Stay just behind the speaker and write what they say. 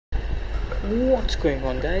What's going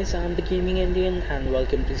on, guys? I'm the Gaming Indian and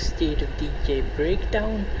welcome to State of DJ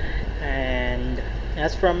Breakdown. And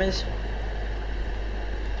as promised,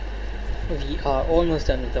 we are almost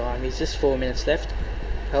done with the army. It's just 4 minutes left.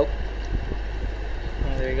 Oh,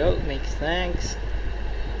 there we go. Make snacks.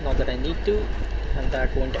 Not that I need to, and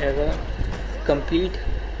that won't ever complete.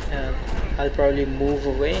 I'll probably move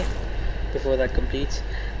away before that completes.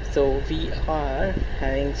 So we are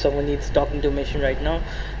having someone needs talking to mission right now.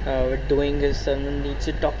 We're doing is someone needs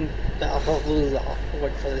to talking. What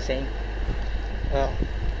was I saying?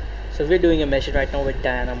 So we're doing a mission right now with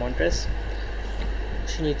Diana Montres.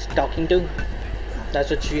 She needs talking to. That's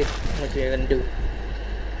what we're gonna do.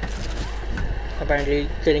 Apparently,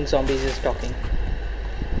 killing zombies is talking.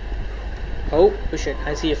 Oh shit!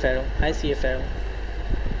 I see a pharaoh. I see a pharaoh.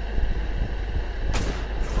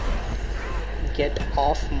 Get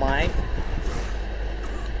off my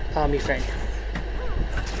army friend.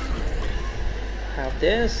 Have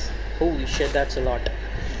this. Holy shit, that's a lot.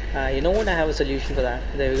 You know what? I have a solution for that.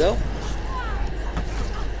 There we go.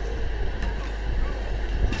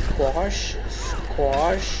 Squash,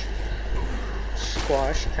 squash,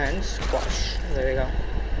 squash, and squash. There we go.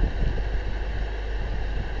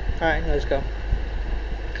 Alright, let's go.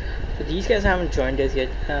 So these guys haven't joined us yet.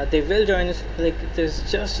 They will join us. Like, there's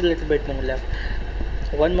just a little bit more left.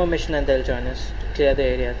 One more mission and they'll join us. Clear the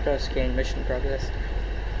area. Cross gain mission progress.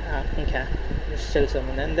 Okay. There's still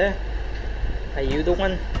someone in there. Are you the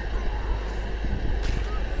one?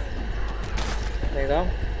 There you go.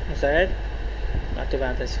 Is that it? Not too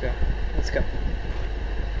bad. Let's go. Let's go.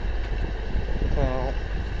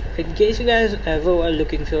 In case you guys ever are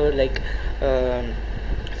looking for like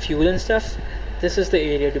fuel and stuff, this is the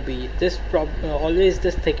area to be. This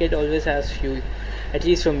this thicket always has fuel, at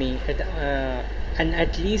least for me. And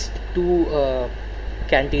at least 2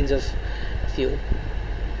 canteens of fuel.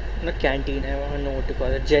 Not canteen, I don't know what to call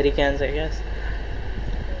it. Jerry cans, I guess.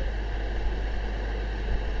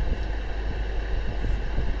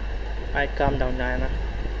 Alright, calm down, Diana.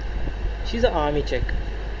 She's an army chick,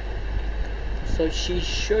 so she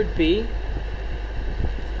should be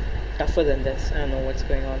tougher than this. I don't know what's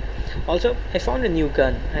going on. Also, I found a new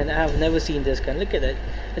gun and I have never seen this gun. Look at it.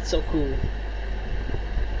 It's so cool.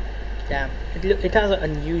 Damn. It has an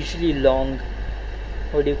unusually long,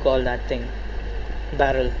 what do you call that thing?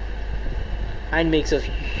 Barrel. And makes a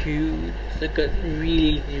huge, like a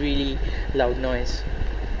really loud noise.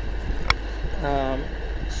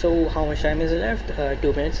 So how much time is left?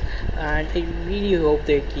 2 minutes. And I really hope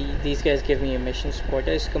these guys give me a mission.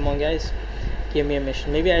 Supporters, come on guys, give me a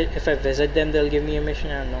mission. Maybe if I visit them, they'll give me a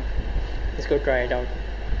mission. I don't know. Let's go try it out.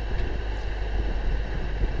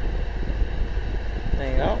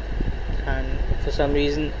 There you go. And for some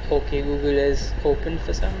reason, OK Google is open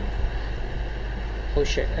for some. Oh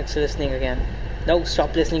shit! It's listening again. No,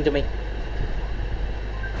 stop listening to me.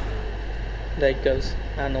 There it goes.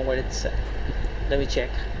 I don't know what it said. Let me check.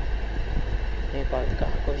 Let me park the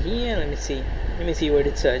car over here. Let me see. Let me see what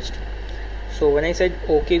it searched. So when I said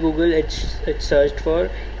OK Google, it searched for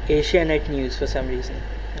Asianet News for some reason.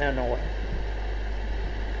 I don't know why.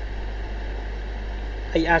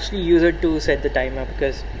 I actually use it to set the timer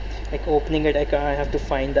because, like, opening it, I have to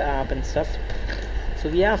find the app and stuff. So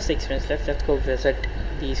we have 6 minutes left. Let's go visit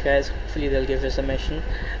these guys. Hopefully they'll give us a mission.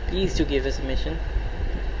 Please do give us a mission.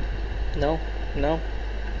 No, no.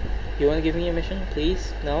 You want to give me a mission,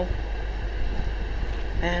 please? No.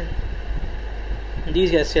 Man,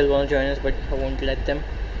 these guys still want to join us, but I won't let them.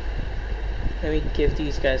 Let me give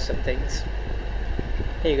these guys some things.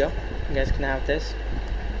 Here you go. You guys can have this.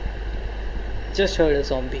 Just heard a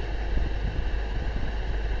zombie.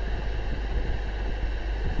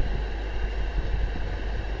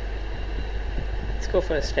 Let's go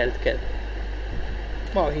for a stealth kill.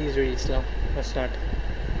 Wow, he's really slow. That's not.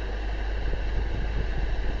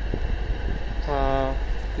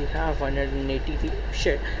 We have 180.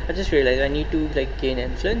 Shit! I just realized I need to like gain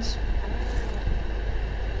influence.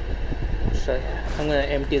 So I'm gonna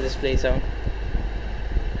empty this place out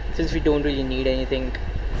since we don't really need anything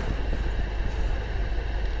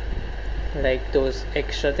like those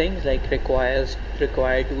extra things like required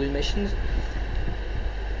tool missions.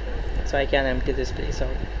 So I can empty this place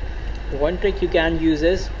out. One trick you can use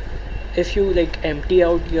is if you like empty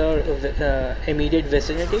out your immediate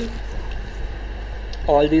vicinity,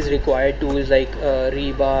 all these required tools like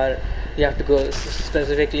rebar, you have to go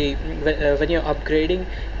specifically when you're upgrading.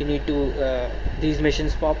 You need to these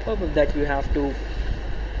missions pop up that you have to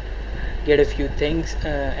get a few things,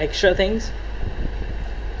 extra things,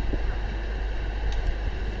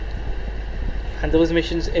 and those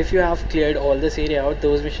missions, if you have cleared all this area out,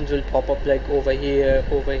 those missions will pop up like over here,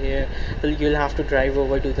 over here. You'll have to drive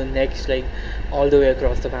over to the next, like all the way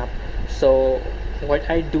across the map. So what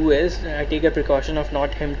I do is I take a precaution of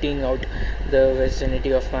not emptying out the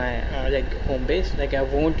vicinity of my like home base. Like I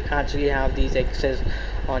won't actually have these excess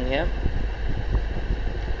on here.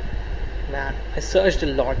 Man, I searched a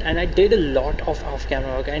lot and I did a lot of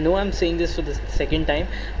off-camera work. I know I'm saying this for the second time,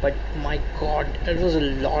 but my god, it was a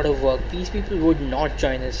lot of work. These people would not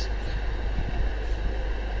join us.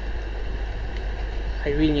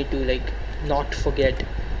 I really need to like not forget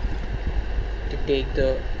to take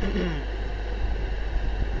the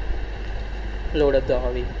load up the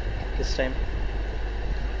RV this time.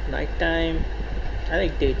 Nighttime, I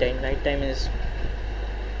like daytime. Nighttime is,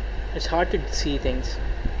 it's hard to see things.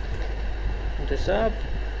 This up,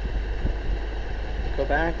 go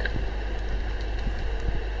back.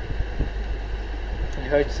 I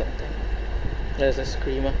heard something. There's a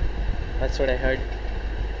screamer, that's what I heard.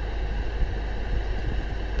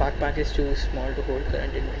 Backpack is too small to hold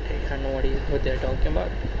current inventory. I don't know what they're talking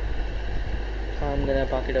about. I'm gonna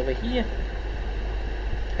park it over here,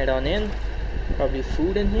 head on in. Probably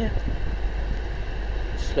food in here.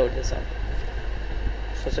 Let's load this up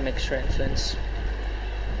for some extra influence.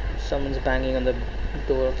 Someone's banging on the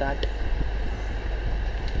door of that.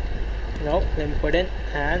 No, let me put in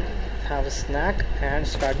and have a snack and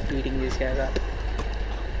start beating these guys up.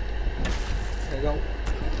 There we go.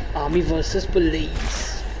 Army versus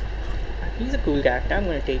police. He's a cool character. I'm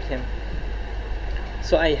gonna take him.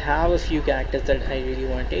 So I have a few characters that I really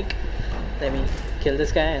want to take. Let me kill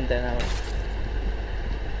this guy and then I'll.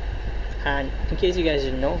 And in case you guys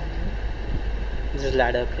didn't know, there's a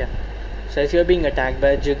ladder up here. So if you're being attacked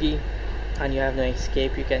by a Juggy and you have no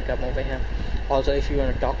escape, you can come over here. Also, if you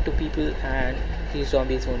want to talk to people and these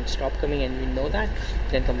zombies won't stop coming and you know that, you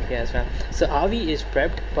can come over here as well. So RV is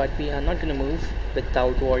prepped, but we are not going to move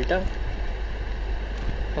without Walter.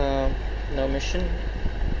 No mission,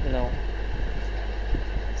 no.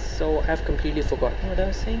 So I've completely forgotten what I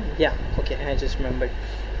was saying. Yeah, okay, I just remembered.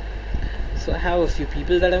 So I have a few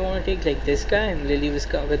people that I want to take, like this guy, and Lily will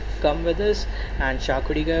come with us, and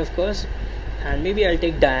Shakuri guy of course, and maybe I'll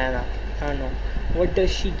take Diana. I don't know. What does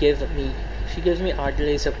she give me? She gives me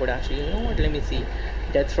artillery support actually. You know what? Let me see.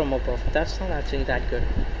 Death from above. That's not actually that good.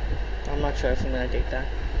 I'm not sure if I'm gonna take that.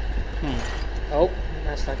 Oh,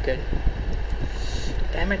 that's not good.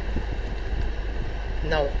 Damn it.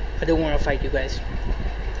 No, I don't want to fight you guys.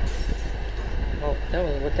 Oh, no,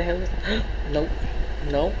 what the hell is that? No,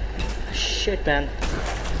 no. Shit, man.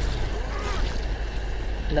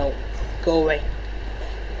 No, go away.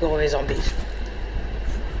 Go away, zombies.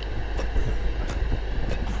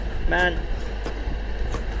 Man.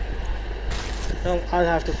 No, I'll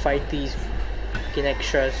have to fight these fucking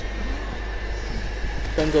extras.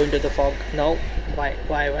 Don't go into the fog. No. Why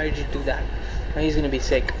did you do that? Now he's gonna be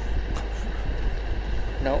sick.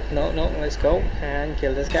 No, no, no. Let's go and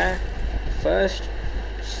kill this guy first.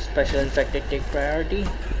 Special infected take priority.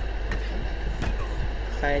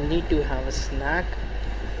 I need to have a snack.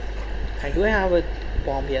 And do I have a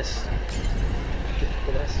bomb? Yes.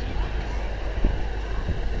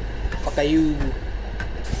 Fuck are you?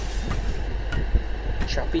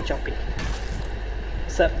 Choppy choppy.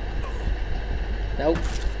 What's up? Nope.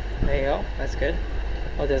 There you go. That's good.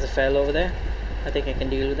 Oh, there's a fell over there. I think I can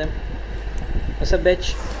deal with him. What's up,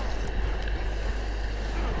 bitch?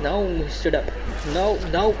 No, he stood up. No,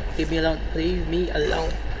 no. Leave me alone. Leave me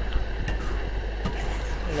alone.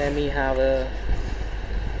 Let me have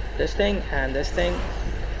this thing and this thing,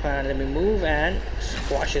 and let me move and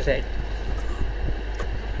squash his head.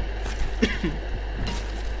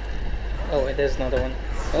 Oh wait, there's another one.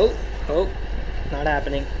 Oh, not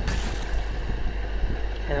happening.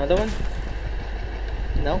 Another one?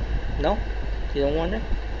 No, you don't want it?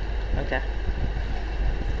 Okay.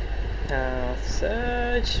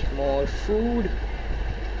 Search more food.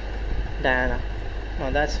 Diana.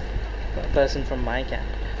 Oh, that's a person from my camp.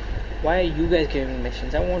 Why are you guys giving me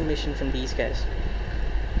missions? I want mission from these guys.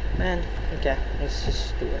 Man, okay, let's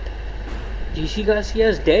just do it. GC Garcia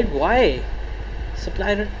is dead? Why?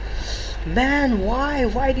 Supply. Man, why?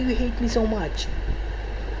 Why do you hate me so much?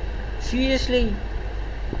 Seriously?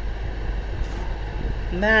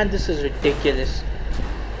 Man, this is ridiculous.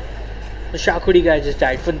 The Shakuri guy just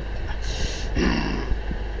died.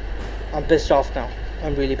 I'm pissed off now.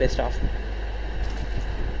 I'm really pissed off.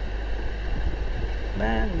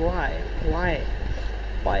 Man, why?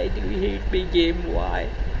 Why do you hate me, game? Why?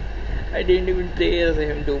 I didn't even play as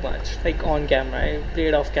him too much. Like on camera. I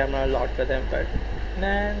played off camera a lot with him, but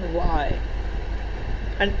man, why?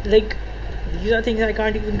 And like These are things I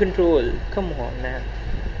can't even control. Come on, man.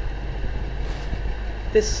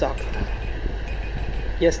 This sucked.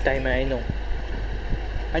 Yes, timer, I know.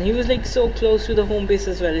 And he was like so close to the home base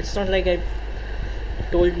as well. It's not like I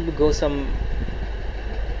told him to go some...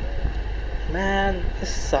 Man,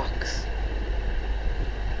 this sucks.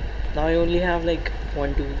 Now I only have like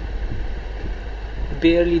 1, 2,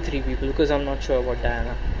 barely 3 people because I'm not sure about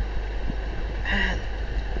Diana. Man,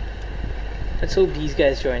 let's hope these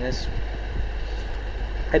guys join us.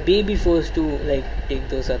 I may be forced to like take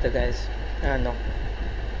those other guys. No.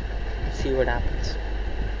 See what happens.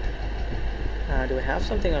 Do I have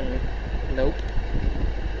something on me? Nope.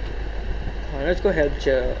 Let's go help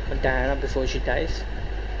Diana before she dies.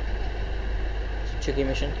 Tricky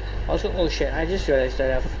mission. Also, oh shit, I just realized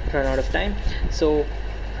that I've run out of time. So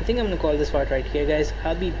I think I'm gonna call this part right here, guys.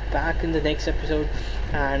 I'll be back in the next episode,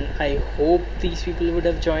 and I hope these people would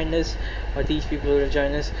have joined us, or these people would have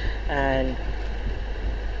joined us, and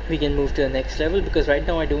we can move to the next level, because right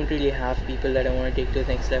now I don't really have people that I want to take to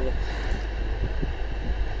the next level.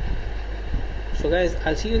 So guys,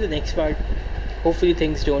 I'll see you in the next part. Hopefully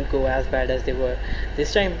things don't go as bad as they were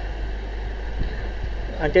this time.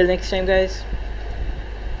 Until next time, guys,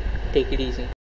 take it easy.